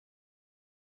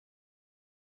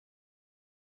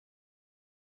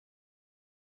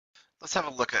Let's have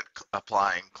a look at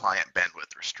applying client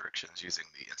bandwidth restrictions using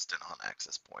the InstantOn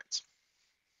access points.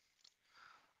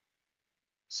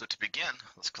 So to begin,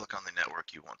 let's click on the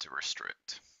network you want to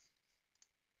restrict.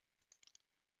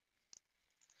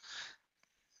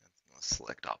 Let's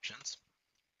select options.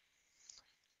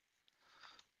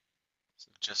 So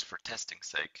just for testing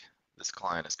sake, this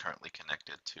client is currently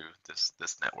connected to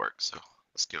this network, so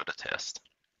let's give it a test.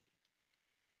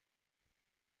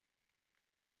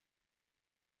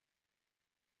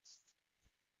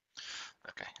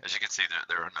 Okay, as you can see,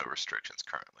 there are no restrictions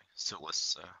currently. So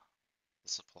let's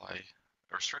apply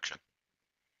a restriction.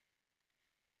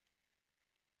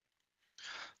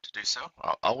 To do so,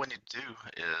 all we need to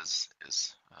do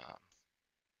is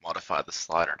modify the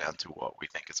slider down to what we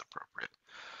think is appropriate.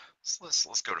 So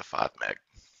let's go to 5 meg.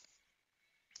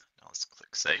 Now let's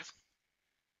click save.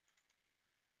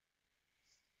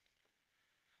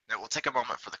 Now it will take a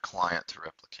moment for the client to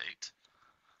replicate.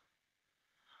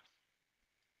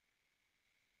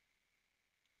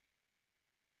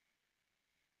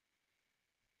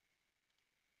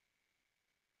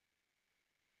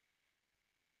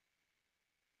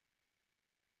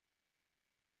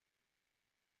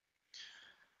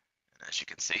 And as you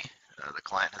can see, the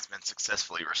client has been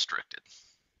successfully restricted.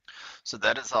 So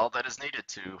that is all that is needed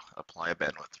to apply a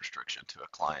bandwidth restriction to a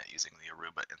client using the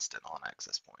Aruba InstantOn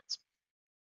access points.